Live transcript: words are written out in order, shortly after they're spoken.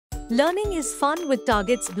Learning is fun with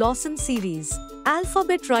Target's Blossom series.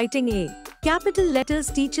 Alphabet writing A. Capital letters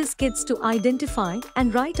teaches kids to identify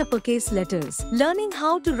and write uppercase letters. Learning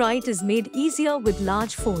how to write is made easier with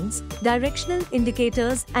large fonts, directional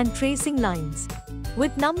indicators, and tracing lines.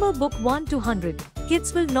 With number book 1 to 100,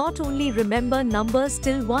 kids will not only remember numbers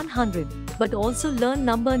till 100, but also learn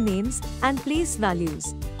number names and place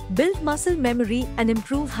values. Build muscle memory and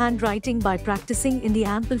improve handwriting by practicing in the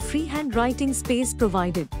ample free handwriting space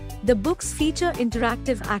provided. The books feature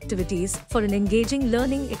interactive activities for an engaging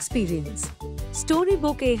learning experience.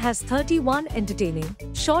 Storybook A has 31 entertaining,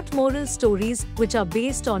 short moral stories which are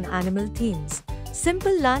based on animal themes.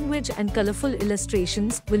 Simple language and colorful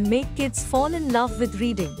illustrations will make kids fall in love with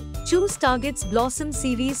reading. Choose Target's Blossom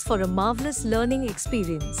series for a marvelous learning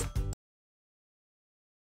experience.